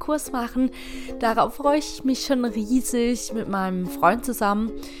Healing Kurs machen. Darauf freue ich mich schon riesig mit meinem Freund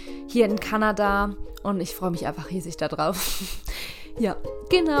zusammen hier in Kanada und ich freue mich einfach riesig darauf. Ja,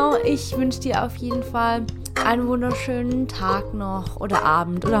 genau. Ich wünsche dir auf jeden Fall einen wunderschönen Tag noch oder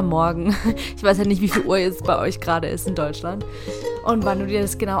Abend oder Morgen. Ich weiß ja nicht, wie viel Uhr jetzt bei euch gerade ist in Deutschland und wann du dir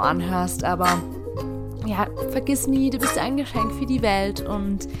das genau anhörst, aber ja, vergiss nie, du bist ein Geschenk für die Welt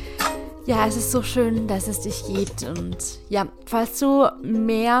und ja, es ist so schön, dass es dich gibt. Und ja, falls du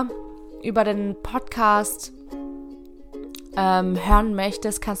mehr über den Podcast hören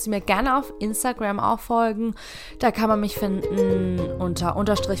möchtest, kannst du mir gerne auf Instagram auch folgen. Da kann man mich finden unter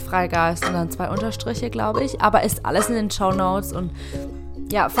 _Freigeist und dann 2 Unterstriche, glaube ich. Aber ist alles in den Shownotes. Und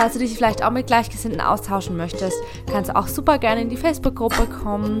ja, falls du dich vielleicht auch mit Gleichgesinnten austauschen möchtest, kannst du auch super gerne in die Facebook-Gruppe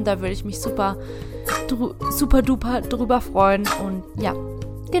kommen. Da würde ich mich super duper drüber freuen. Und ja,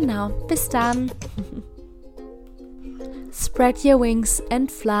 genau, bis dann. Spread your wings and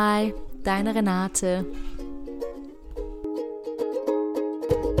fly. Deine Renate.